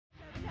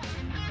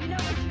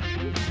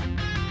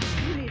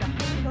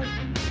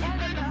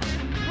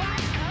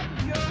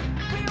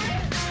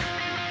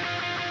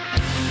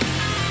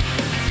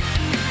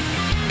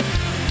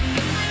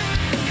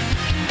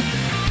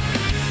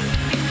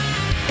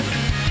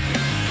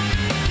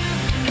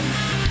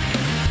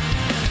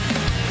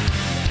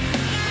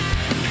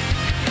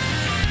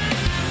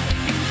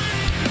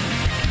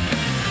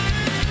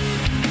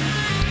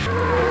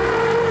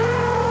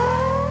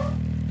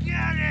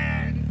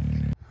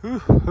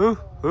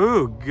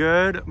Ooh,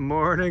 good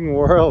morning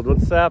world.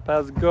 What's up?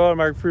 How's it going?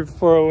 Mark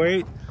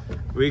 408.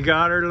 We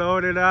got her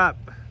loaded up.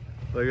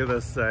 Look at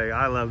this thing.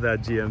 I love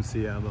that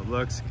GMC emblem.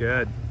 Looks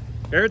good.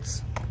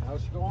 Hertz,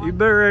 how's it going? you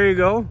better ready to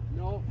go?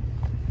 No.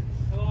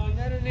 Oh,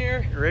 get in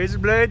here. Razor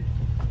blade.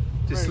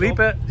 Did you sleep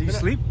at? Did you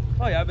sleep?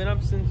 Oh yeah, I've been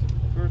up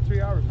for 3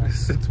 hours now.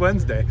 Since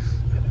Wednesday.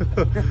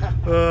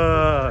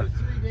 The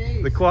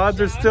quads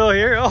are still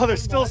here. Oh,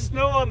 there's still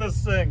snow on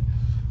this thing.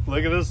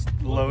 Look at this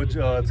load.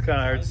 Oh, it's kind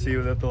of hard to see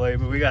without the light,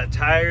 but we got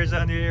tires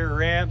on here,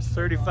 ramps,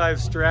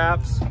 35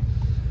 straps. All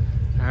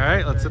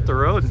right, let's hit the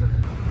road.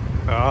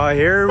 Oh,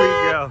 here we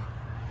go.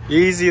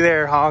 Easy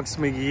there, Honks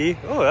McGee.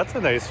 Oh, that's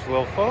a nice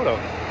little photo.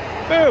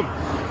 Boom.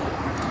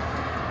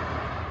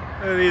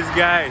 Look at these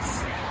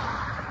guys.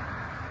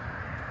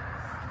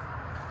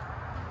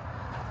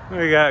 What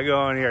do we got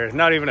going here?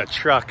 Not even a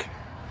truck.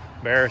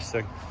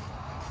 Embarrassing.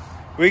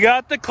 We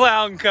got the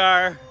clown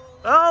car.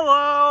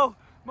 Hello.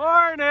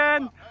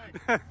 Morning.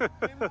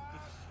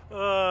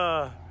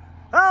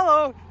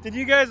 Hello. Did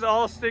you guys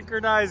all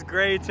synchronize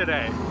gray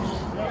today?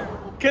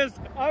 Because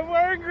I'm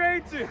wearing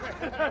gray too.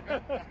 I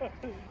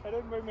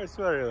didn't bring my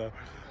sweater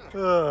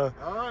though.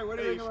 All right, what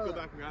do you go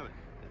back and grab it?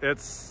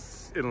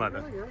 It's in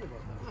London.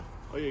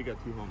 Oh yeah, you got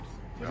 2 homes.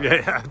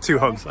 Yeah, 2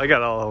 homes. I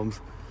got all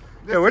homes.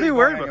 Yeah, what are you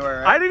worried about?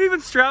 Right? I didn't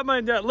even strap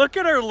mine down. Look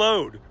at our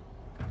load.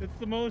 It's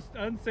the most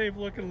unsafe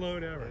looking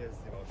load ever. It is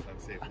the most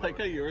unsafe load. I like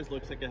how yours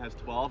looks like it has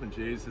 12 and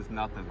Jay's is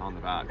nothing on the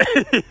back.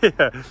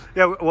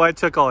 Yeah, well, I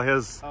took all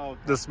his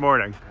this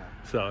morning.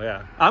 So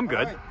yeah, I'm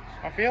good. Right.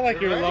 I feel like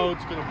your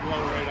load's gonna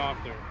blow right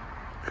off there.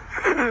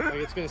 Like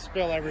it's gonna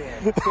spill everywhere.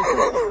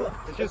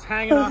 It's just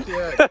hanging off the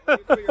edge.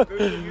 Put your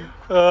boots in here.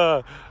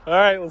 All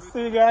right, we'll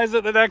see you guys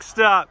at the next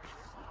stop.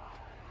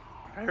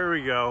 Here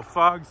we go.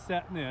 Fog's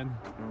setting in.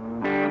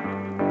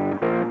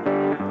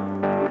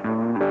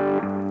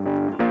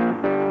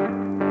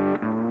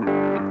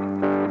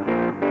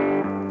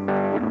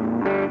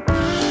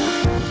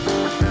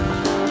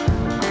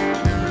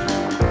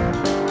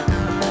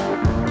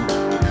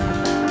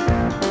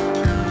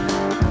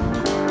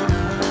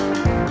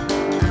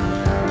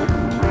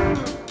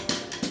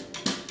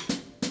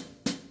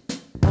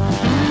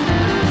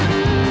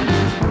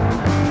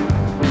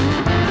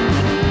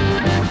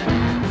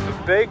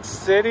 Big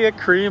city of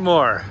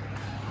Creemore.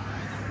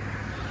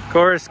 Of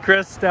course,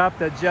 Chris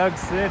stopped at Jug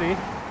City.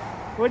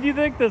 What do you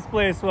think this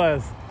place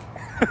was?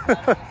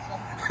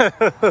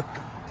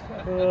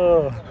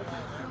 Oh.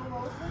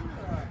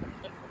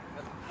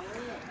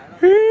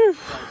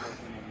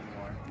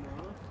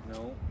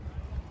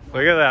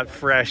 Look at that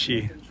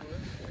freshie.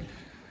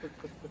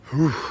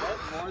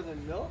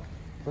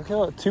 Look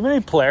how too many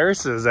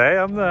Polaris's,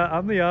 eh? I'm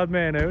the odd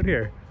man out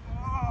here.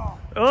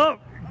 Oh,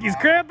 he's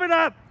cramping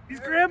up. He's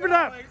cramping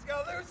up. He's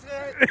got loose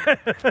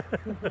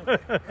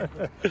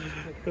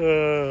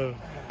it.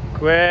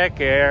 Quick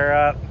air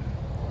up.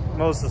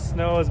 Most of the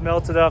snow has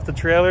melted off the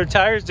trailer.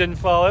 Tires didn't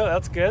fall out.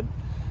 That's good.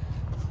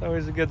 It's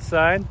always a good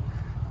sign.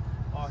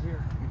 Oh,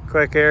 here.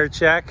 Quick air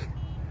check.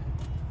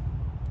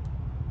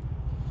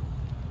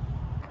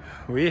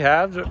 We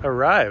have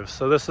arrived.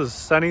 So this is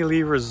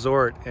Sunnylea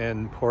Resort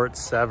in Port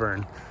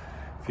Severn.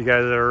 If you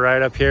guys are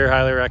right up here,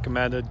 highly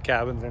recommended.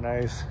 Cabins are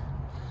nice.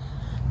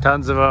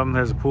 Tons of them.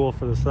 There's a pool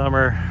for the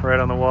summer right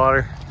on the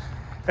water.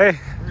 Hey,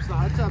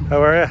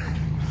 how are you?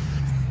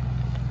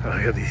 Oh,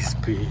 look at these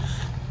bees.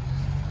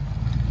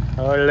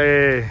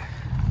 Ole.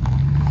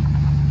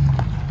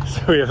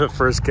 So we have the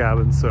first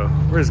cabin, so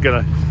we're just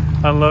gonna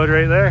unload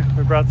right there.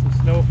 We brought some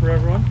snow for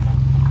everyone.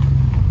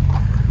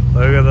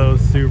 Look at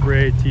those Super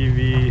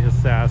ATV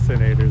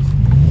assassinators.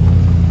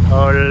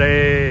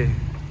 Ole.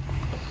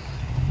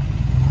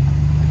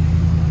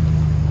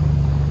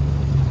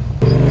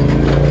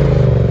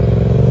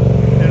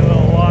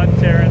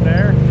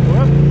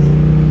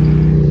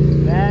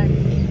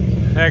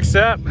 Next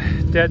up,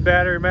 Dead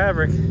Battery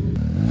Maverick. Look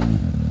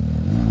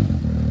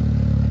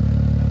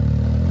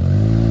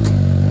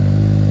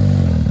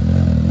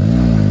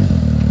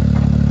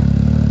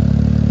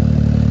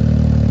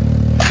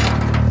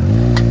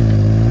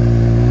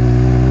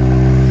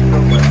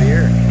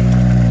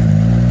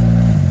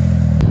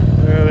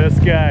at this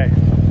guy.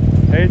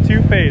 Hey,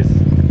 Two-Face.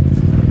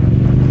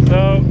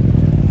 So,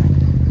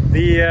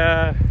 the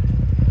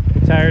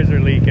tires are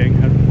leaking.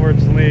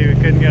 Unfortunately, we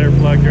couldn't get her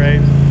plugged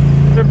right.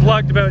 It's been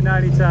plugged about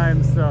 90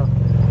 times, so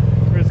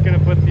we're just gonna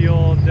put the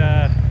old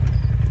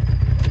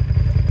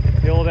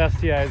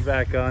STIs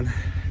back on.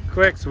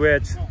 Quick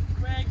switch.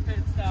 Quick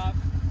pit stop.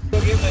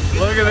 Look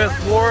at this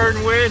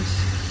Warren winch.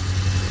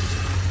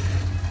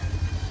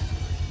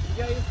 You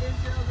got your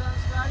fingernails on,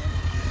 Scotty?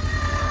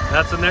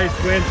 That's a nice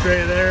winch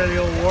right there, the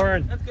old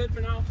Warren. That's good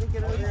for now.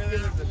 Get a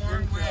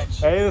Warren winch.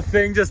 Hey, the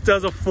thing just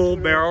does a full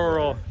barrel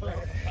roll.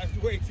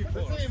 I'm way too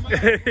close.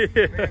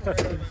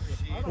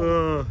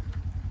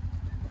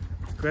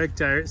 Quick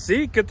tire.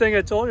 See, good thing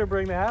I told you to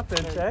bring the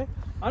half-inch, eh?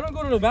 I don't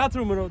go to the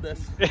bathroom without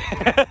this.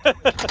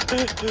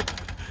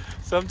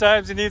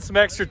 Sometimes you need some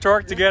extra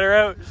torque to get her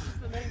out.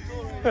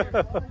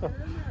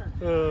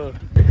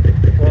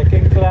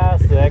 Wrecking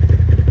classic.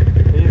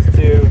 These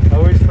two.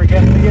 Always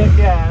forget the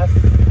gas.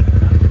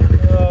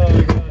 Oh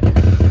my god.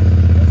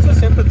 Let's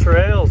just hit the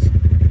trails.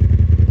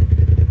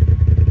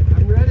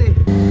 I'm ready.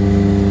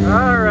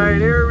 Alright,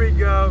 here we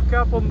go.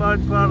 Couple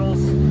mud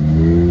puddles.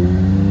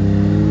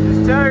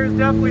 These tires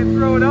definitely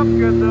throw it up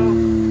good though.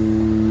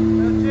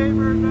 That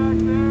Jaybird back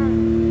there.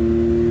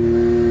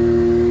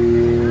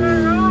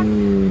 There, rock.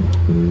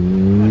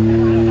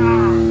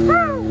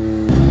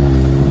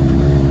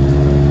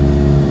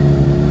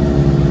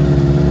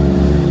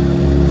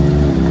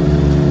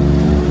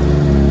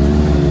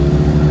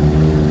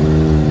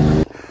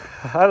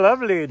 I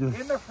love leading.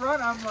 In the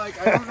front, I'm like,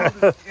 I don't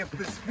know if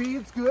the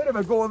speed's good, am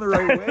I going the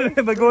right way?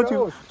 Am I going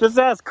to? Just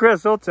ask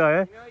Chris, he'll tell you.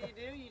 You know what you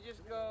do? You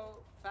just go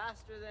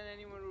faster than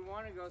anyone would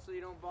want to go so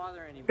you don't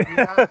bother anybody.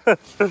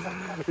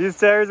 These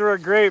tires were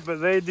great, but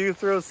they do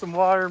throw some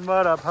water and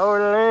mud up.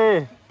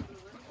 Holy!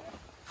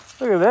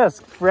 Look at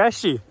this,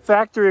 freshy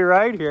factory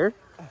ride here.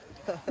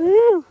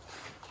 Woo!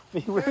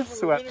 He wears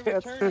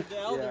sweatpants.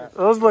 Yeah.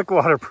 Those look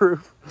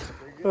waterproof.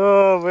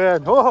 Oh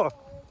man! Oh,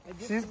 I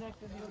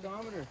disconnected the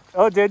odometer.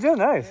 oh, did you?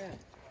 Nice. Yeah.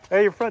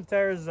 Hey, your front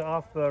tire's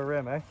off the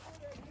rim, eh?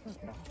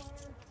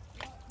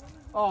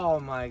 Oh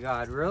my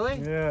god, really?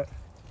 Yeah.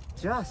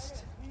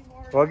 Just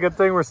Well, good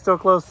thing we're still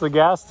close to the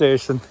gas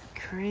station.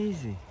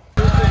 crazy.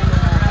 Look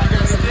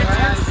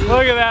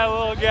at that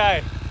little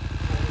guy.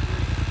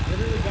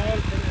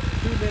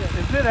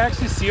 Is it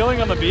actually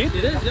sealing on the beat?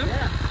 It is,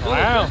 yeah.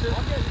 Wow.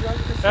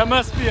 That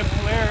must be a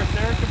Polaris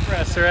air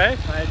compressor, eh?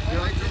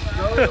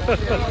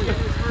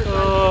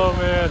 Oh,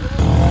 man.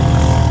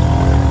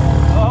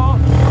 Oh,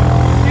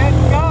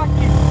 getting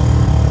cocky.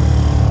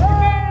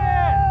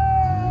 Hey!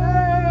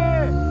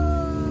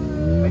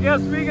 I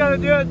guess we gotta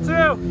do it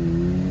too.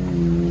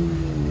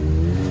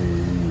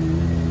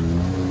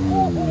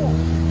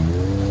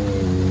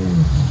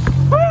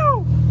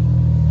 Woo!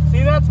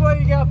 See, that's why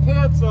you got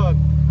pants on.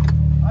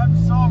 I'm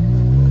soaked.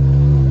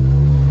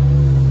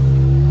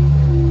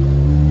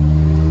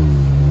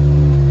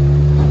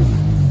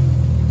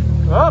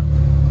 Up,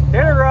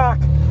 hit a rock.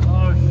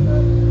 Oh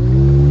shit.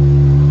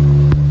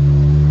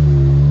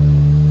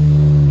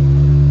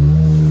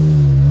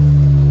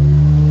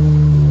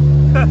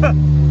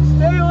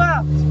 Stay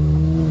left.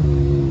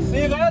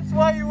 See, that's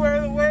why you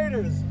wear the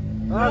waders.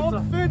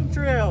 Old fin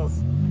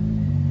trails.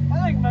 I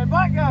think my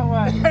butt got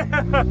wet.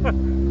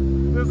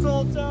 This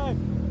whole time.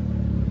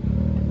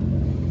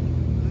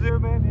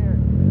 Zoom in here.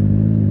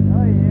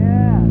 Oh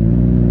yeah.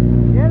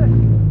 Get it.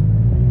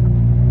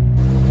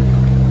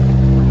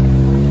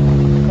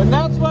 And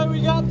that's why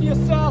we got the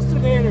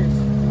assassinators.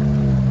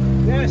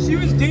 Yeah, she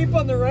was deep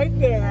on the right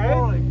there, right?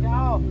 Holy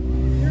cow.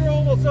 You're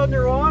almost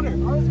underwater.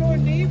 I was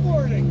going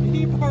kneeboarding.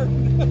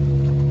 Kneeboarding.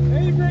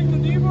 Hey, you bring the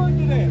kneeboard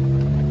today.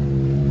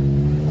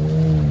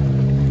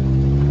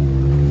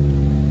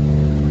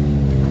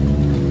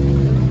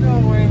 There's no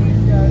way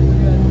these guys are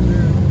getting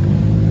through.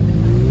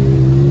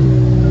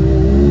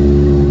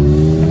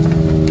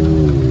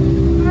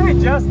 Hey,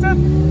 Justin.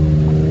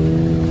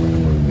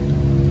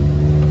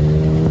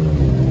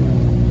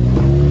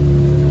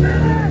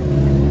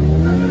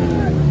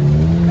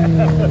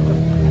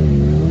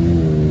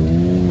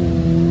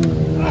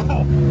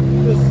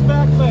 Just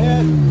smacked my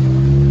head.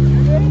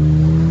 You did?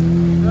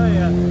 Oh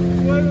yeah.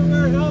 What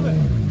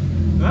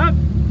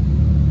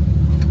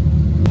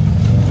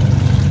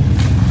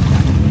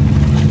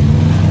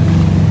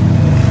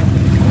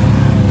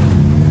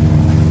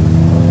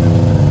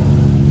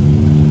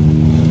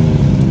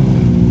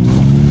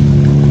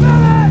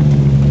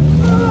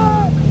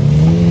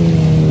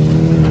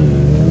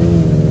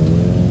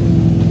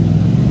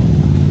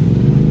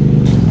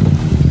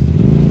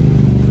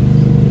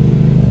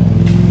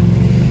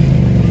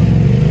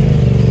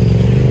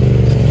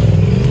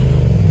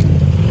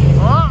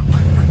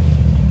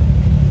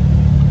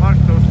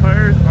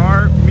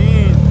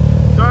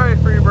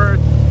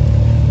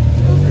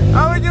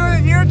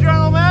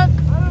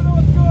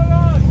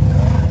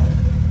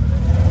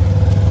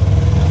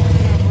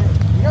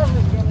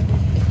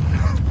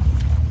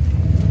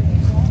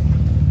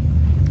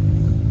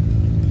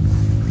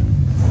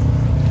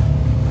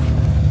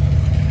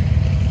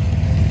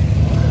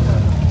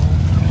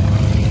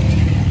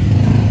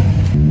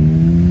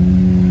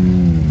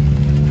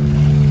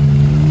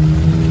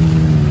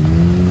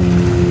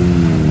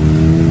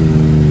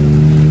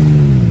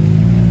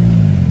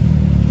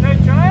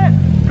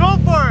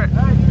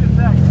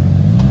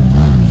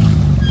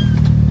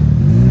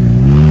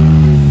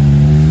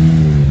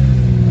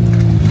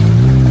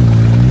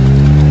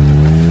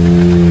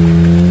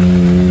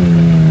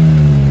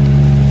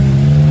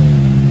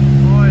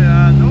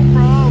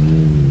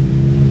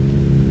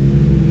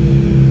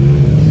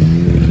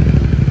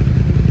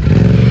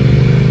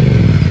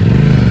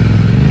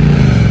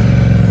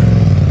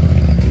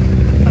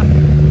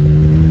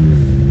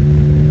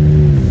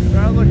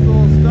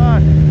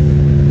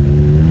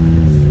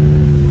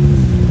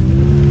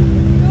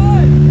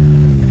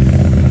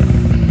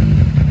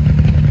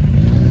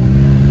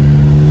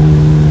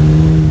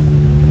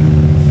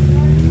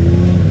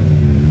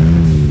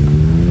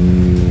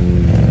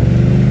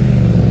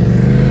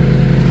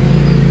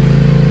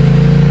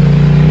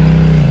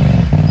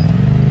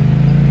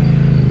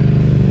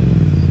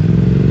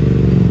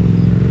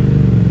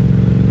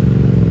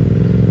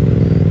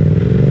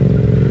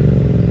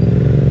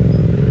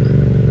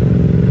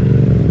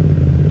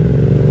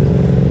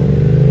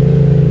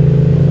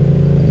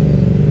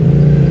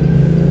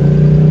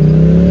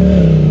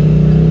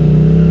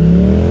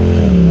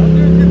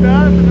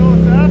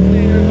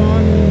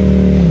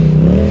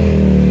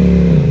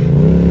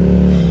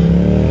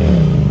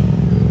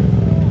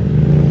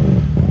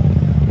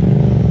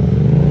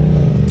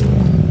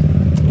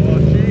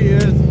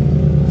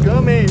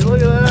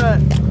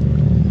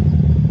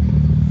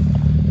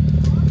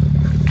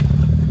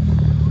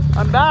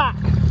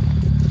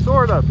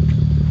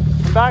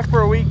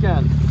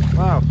weekend.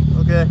 Wow,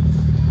 okay.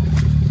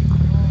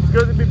 It's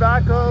good to be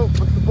back out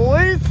with the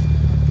boys.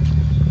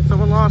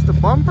 Someone lost a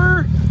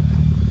bumper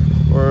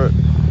or a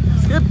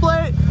skid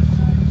plate.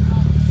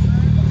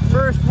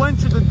 First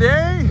winch of the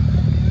day.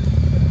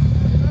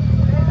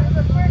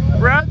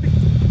 Brad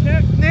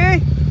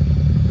McKinney.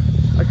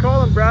 I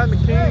called him Brad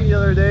McKinney the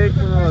other day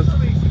when I was a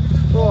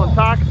little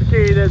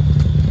intoxicated.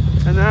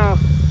 And now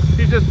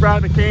he's just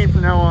Brad McCain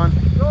from now on.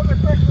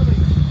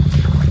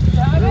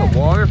 There's a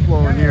water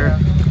flowing here.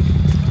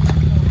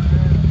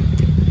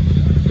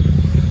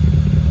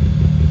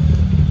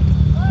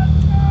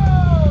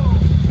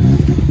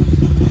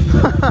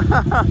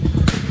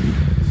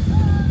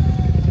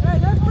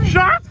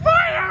 Shots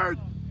fired!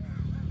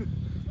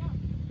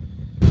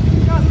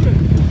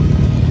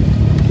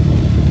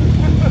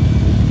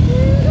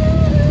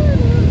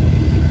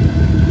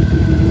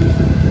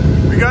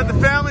 We got the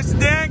family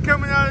sedan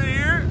coming out of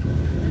here.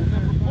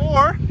 Number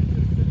 4.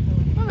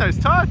 Oh, nice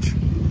touch.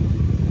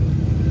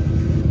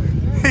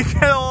 You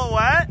get a little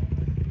wet?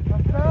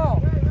 Let's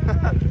go.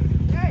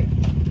 Hey,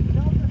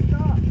 tell him to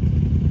stop.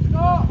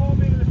 Stop. Hold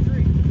me to the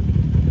tree.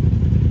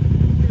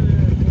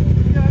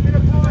 Yeah, I'm gonna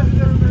pull into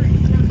the tree.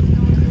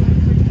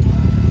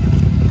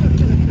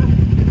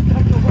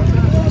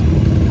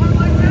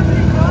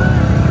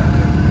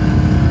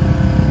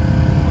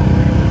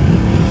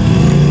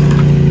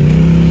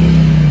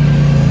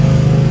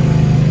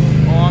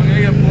 Oh, I'm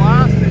gonna get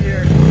blasted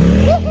here.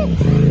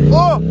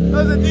 Oh,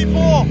 that's a deep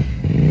hole.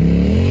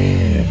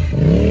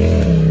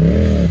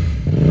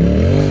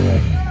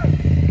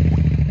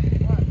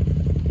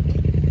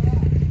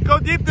 How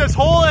deep this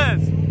hole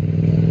is.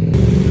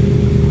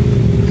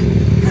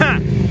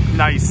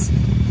 Nice.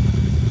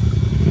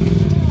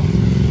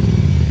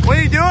 What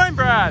are you doing,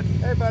 Brad?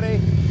 Hey, buddy.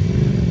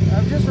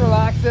 I'm just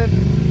relaxing.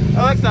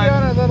 Oh, that's I'm nice.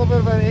 on a little bit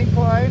of an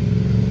incline.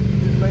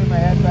 Just laying my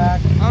head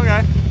back.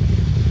 Okay.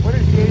 What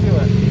is Jay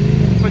doing?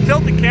 If I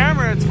tilt the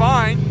camera, it's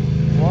fine.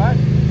 What?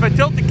 If I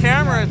tilt the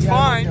camera, it's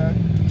fine. Okay.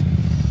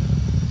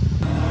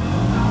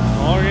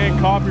 Oh, we're getting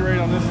copyright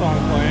on this song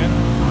playing.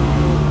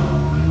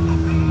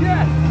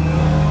 Yes.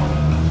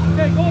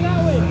 Okay, go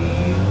that way.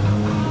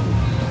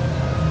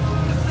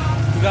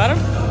 You got him?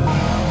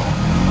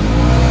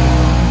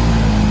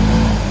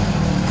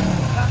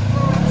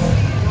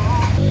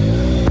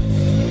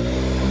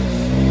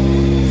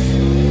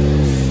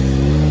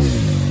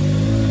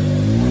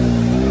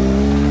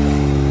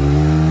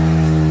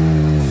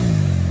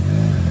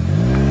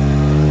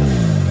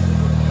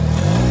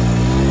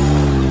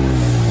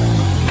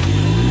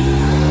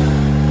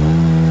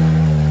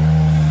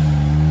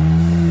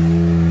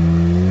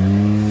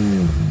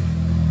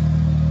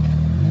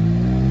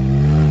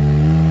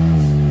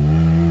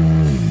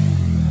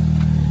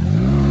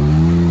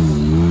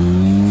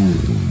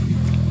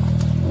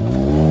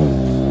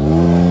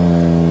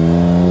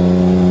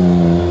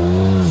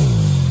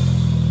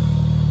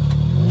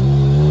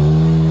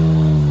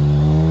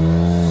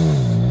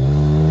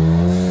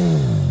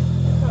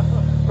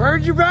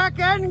 Where'd your back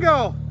end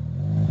go?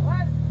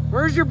 What?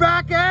 Where's your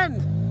back end?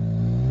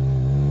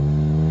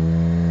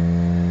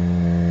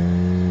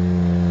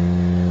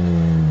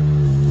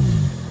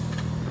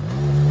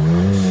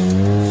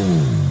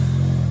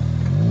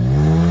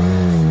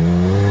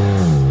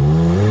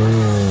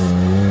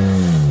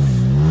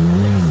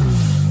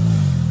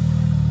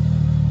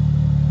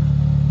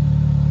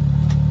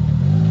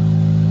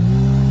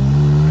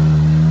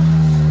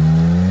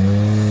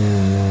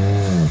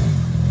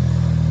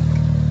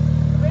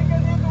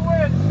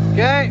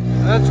 Okay,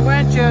 let's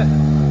winch it.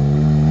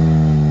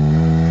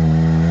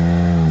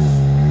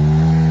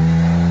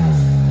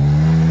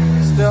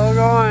 Still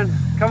going.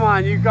 Come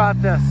on, you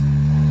got this.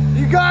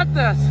 You got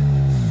this.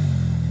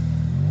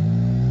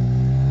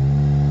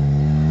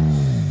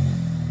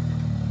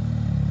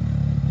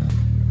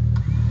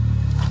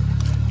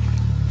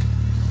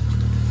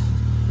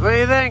 What do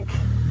you think?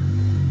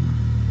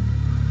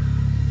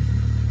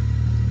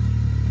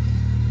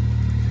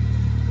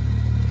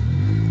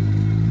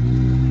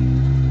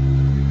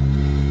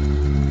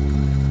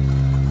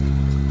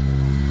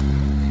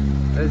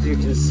 As you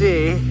can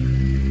see,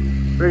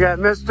 we got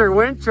Mr.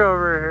 Winch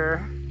over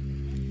here.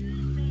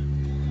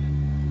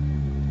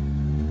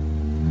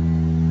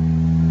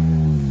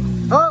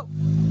 Oh!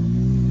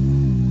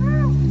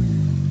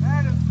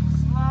 That is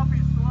sloppy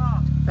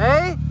slop.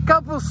 Hey,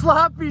 couple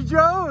sloppy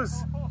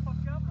joes.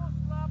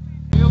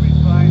 He'll be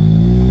fine.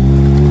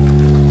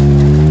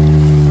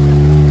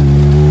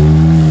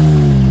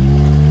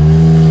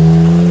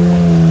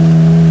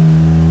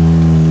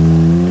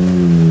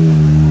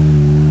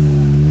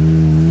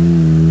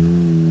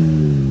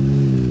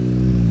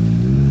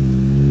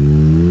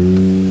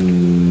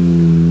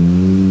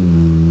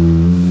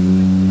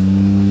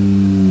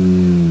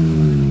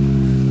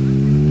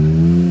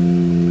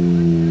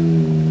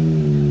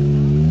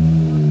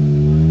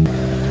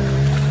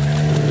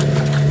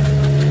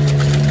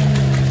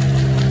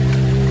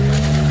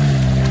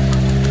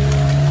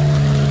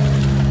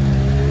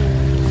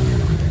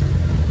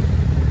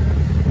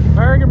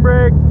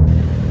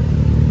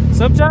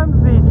 Sometimes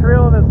the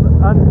trail that's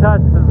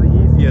untouched is the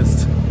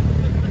easiest.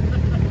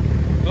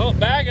 Oh,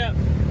 back up.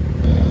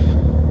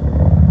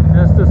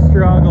 Just a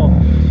struggle.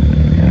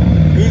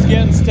 Who's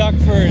getting stuck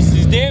first?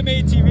 These damn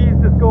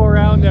ATVs just go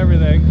around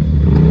everything.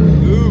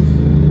 Oof.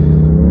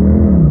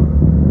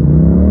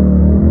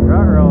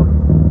 Ruh-roh.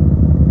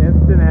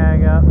 Instant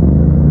hang up.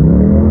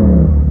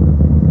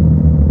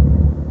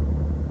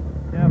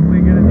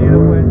 Definitely gonna need a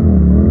winch.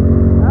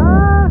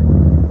 Ah!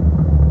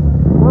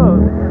 Whoa.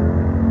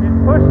 He's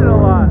pushing a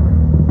lot.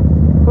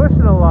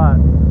 Pushing a lot.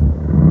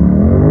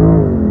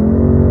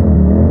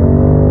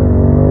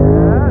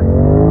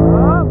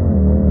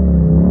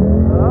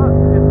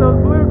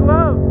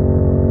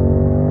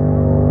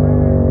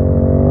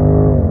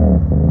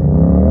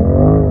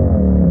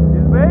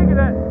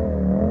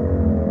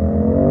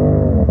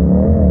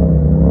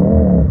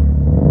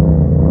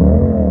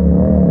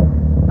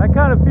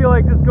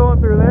 Just going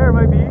through there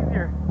might be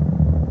easier.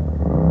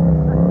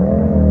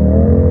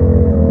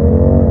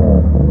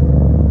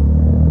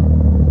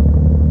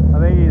 I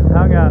think he's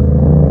hung up.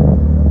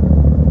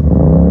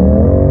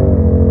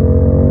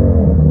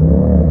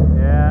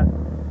 Yeah.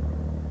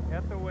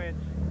 Get the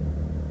winch.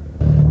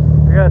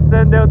 I gotta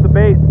send out the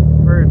bait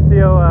for see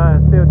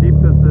how deep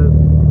this is.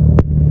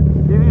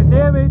 See, these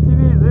damn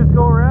ATVs just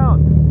go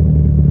around.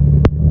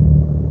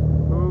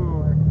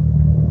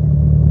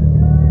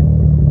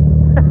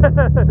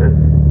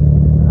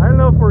 I don't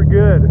know if we're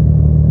good.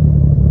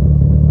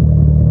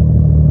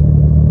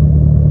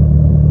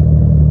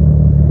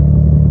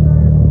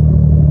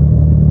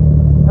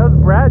 How's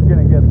Brad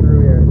gonna get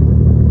through here?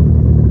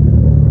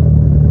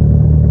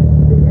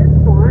 It's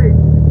fine.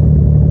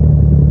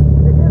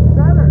 It gets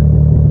better.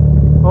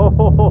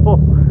 Oh,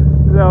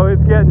 no,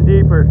 it's getting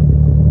deeper.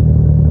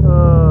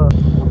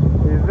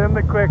 He's in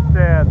the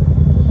quicksand.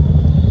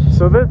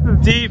 So this is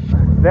deep.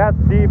 That's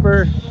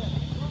deeper.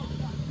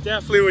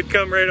 Definitely would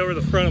come right over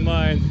the front of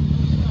mine.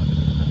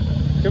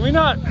 Can we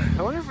not?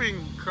 I wonder if we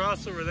can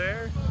cross over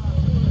there.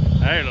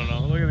 I don't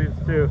know. Look at these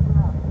two.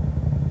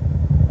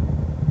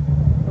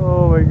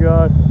 Oh my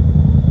god.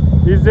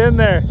 He's in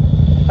there.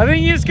 I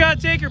think you just gotta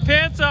take your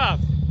pants off.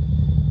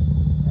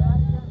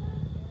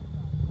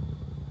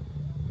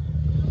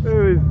 Look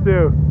at these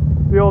two.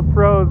 The old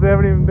pros. They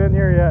haven't even been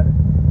here yet.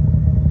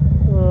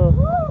 Oh.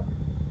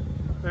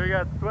 There we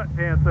got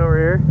sweatpants over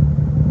here.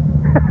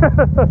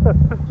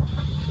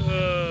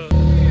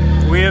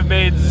 We have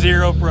made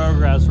zero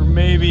progress. We're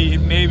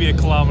maybe a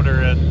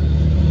kilometer in.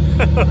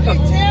 Hey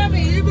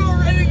Tammy, you go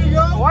ready to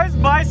go? Why is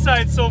my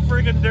side so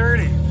freaking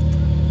dirty?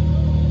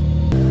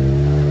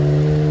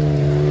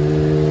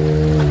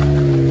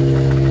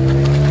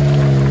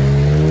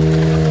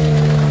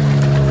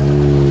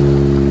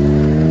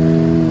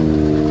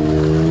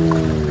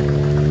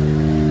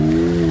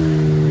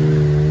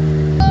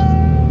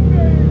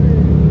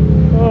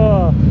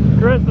 Oh,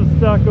 Chris is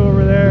stuck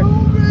over there.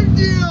 No big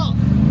deal.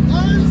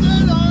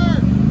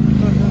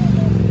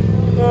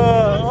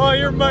 Oh,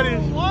 you're muddy.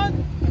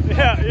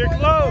 Yeah, you're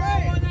close.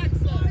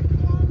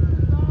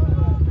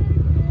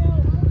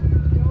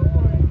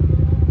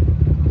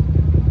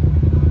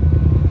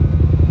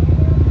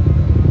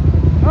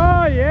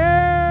 Oh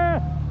yeah!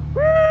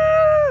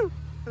 Woo!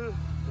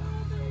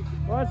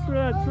 Watch for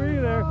that tree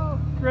there.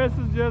 Chris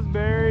is just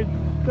buried.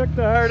 Took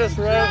the hardest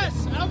route.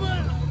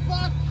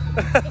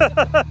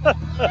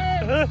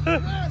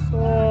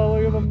 Oh,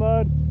 look at the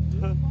mud.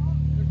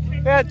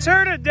 Yeah,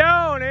 turn it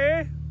down,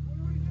 eh?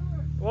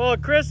 Well,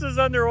 Chris is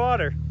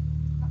underwater.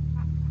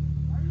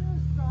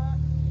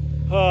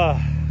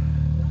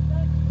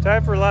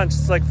 Time for lunch.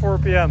 It's like 4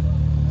 p.m.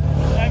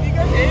 Have you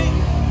got eight?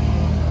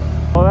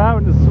 Well, that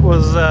one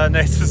was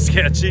nice and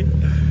sketchy.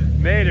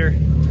 Made her.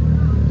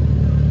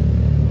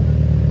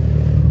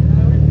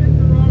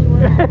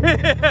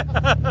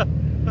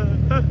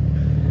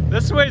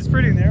 This way is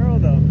pretty narrow,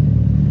 though.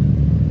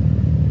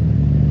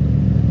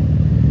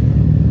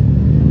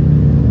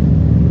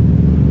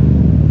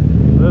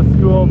 The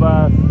school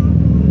bus.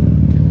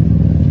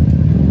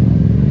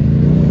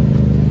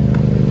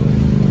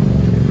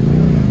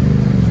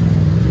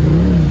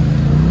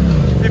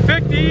 You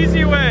picked the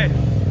easy way.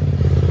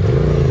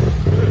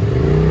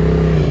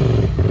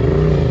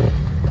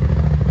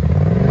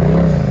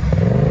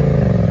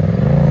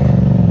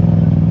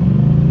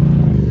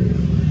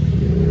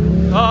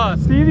 Oh,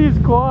 see these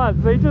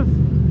quads? They just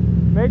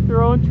make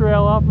their own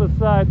trail off the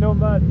side, no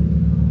mud.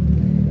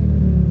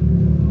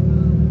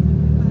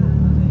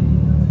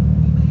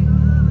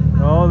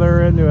 Oh,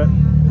 they're into it.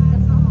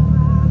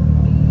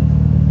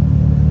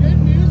 Good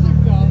music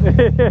though.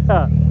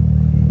 Yeah.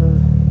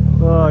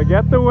 Oh,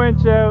 get the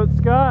winch out,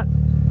 Scott.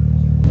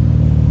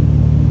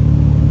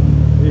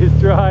 He's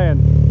trying.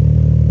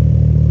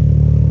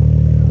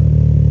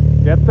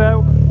 Get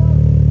that.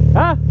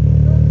 Huh?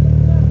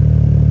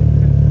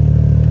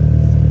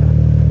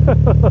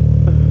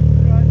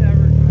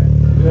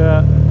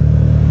 Yeah.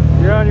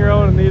 You're on your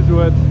own in these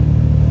woods.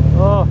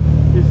 Oh,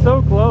 he's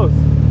so close.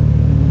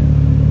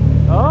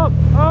 Up,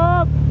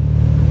 up.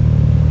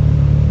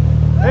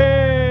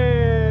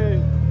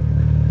 Hey.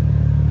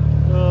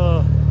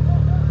 Oh,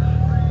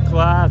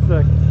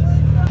 classic.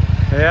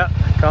 Yeah,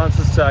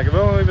 constant stuck. I've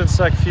only been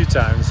stuck a few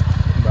times,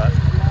 but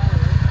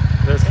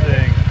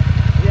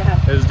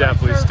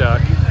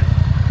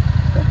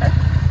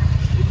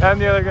And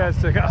the other guys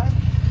took off.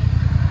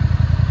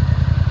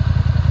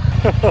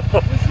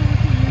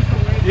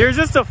 You're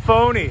just a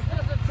phony.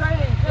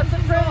 That's a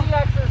training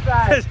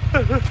exercise.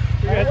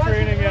 We got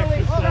training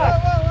exercise.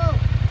 Whoa.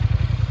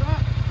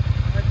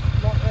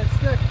 Stop. That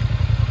stick.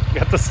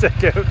 Got the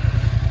stick out.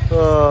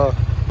 Oh.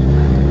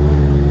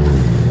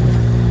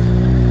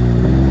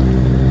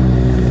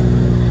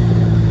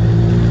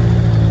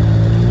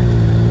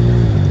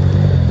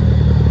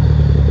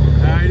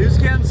 Alright, who's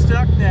getting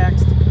stuck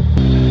next?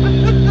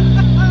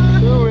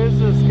 Who is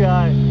this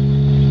guy?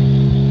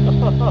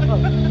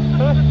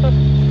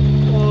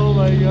 Oh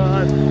my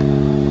god.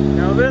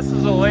 Now this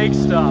is a lake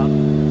stop.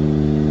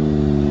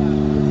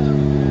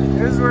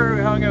 This is where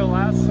we hung out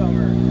last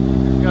summer.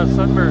 We got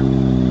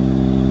sunburned.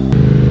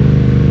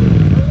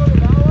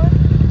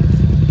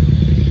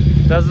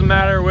 Doesn't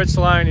matter which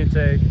line you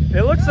take.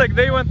 It looks like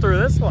they went through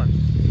this one.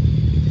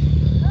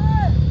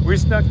 We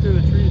snuck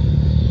through the trees.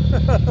 I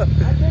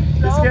think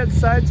so. Just getting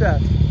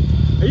sidetracked.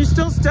 Are you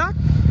still stuck?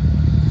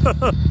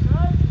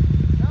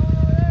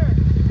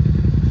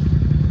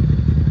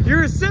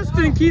 Your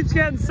assistant keeps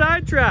getting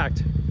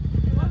sidetracked.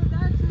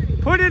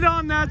 Put it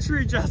on that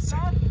tree, Justin.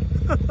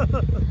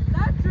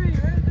 That tree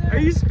right there. Are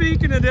you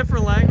speaking a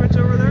different language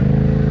over there?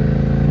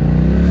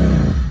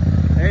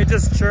 Hey,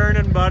 just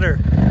churning butter.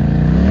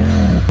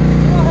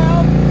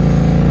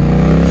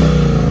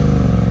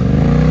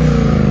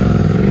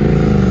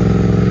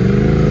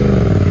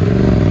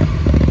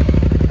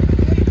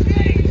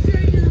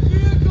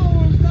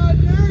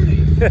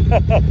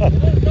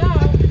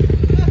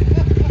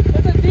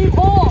 It's a deep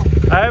hole.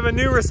 I have a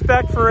new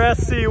respect for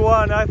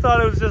SC1. I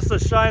thought it was just to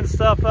shine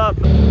stuff up.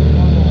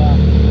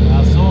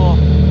 Asshole.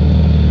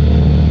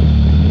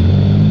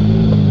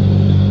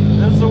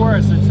 This is the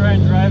worst. To try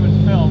and drive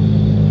and film.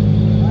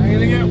 I'm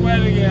gonna get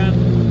wet again.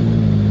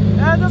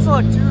 Yeah, it doesn't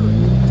look too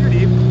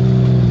deep.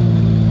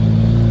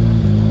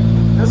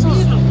 This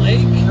was a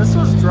lake. This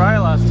was dry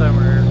last time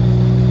we were here.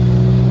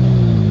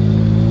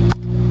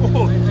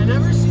 Oh. I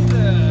never see the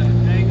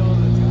angle of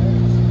the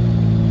tires.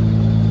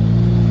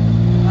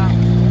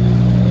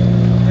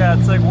 Yeah,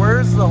 it's like,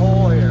 where's the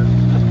hole here?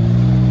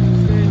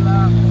 Stay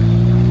left.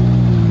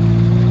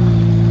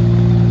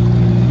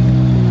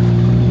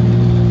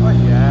 Oh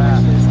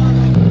yeah.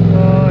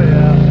 Oh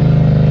yeah.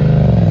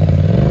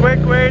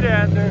 Quick way to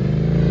enter.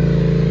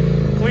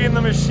 Clean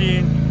the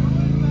machine.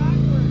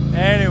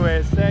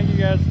 Anyways, thank you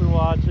guys for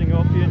watching.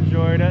 Hope you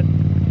enjoyed it.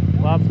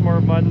 Lots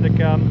more fun to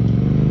come.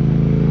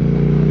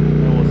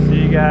 And we'll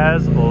see you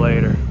guys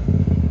later.